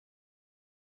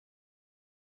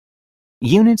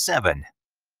Unit 7.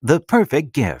 The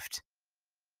Perfect Gift.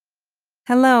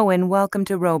 Hello and welcome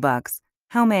to Robux.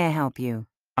 How may I help you?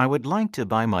 I would like to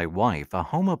buy my wife a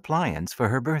home appliance for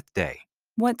her birthday.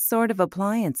 What sort of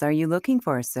appliance are you looking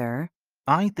for, sir?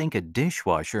 I think a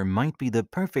dishwasher might be the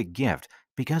perfect gift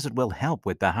because it will help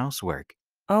with the housework.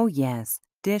 Oh yes,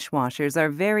 dishwashers are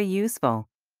very useful.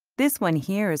 This one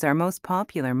here is our most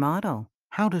popular model.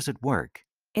 How does it work?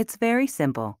 It's very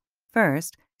simple.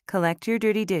 First, collect your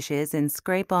dirty dishes and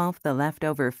scrape off the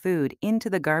leftover food into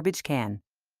the garbage can.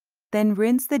 Then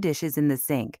rinse the dishes in the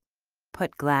sink.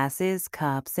 Put glasses,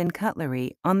 cups, and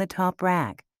cutlery on the top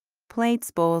rack.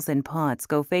 Plates, bowls, and pots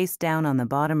go face down on the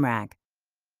bottom rack.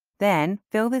 Then,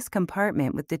 fill this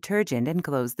compartment with detergent and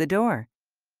close the door.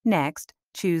 Next,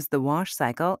 choose the wash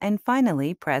cycle and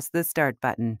finally press the start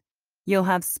button. You'll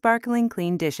have sparkling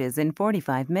clean dishes in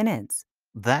 45 minutes.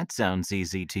 That sounds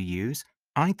easy to use.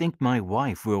 I think my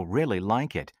wife will really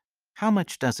like it. How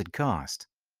much does it cost?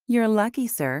 You're lucky,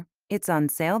 sir. It's on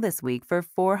sale this week for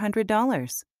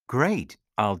 $400. Great,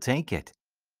 I'll take it.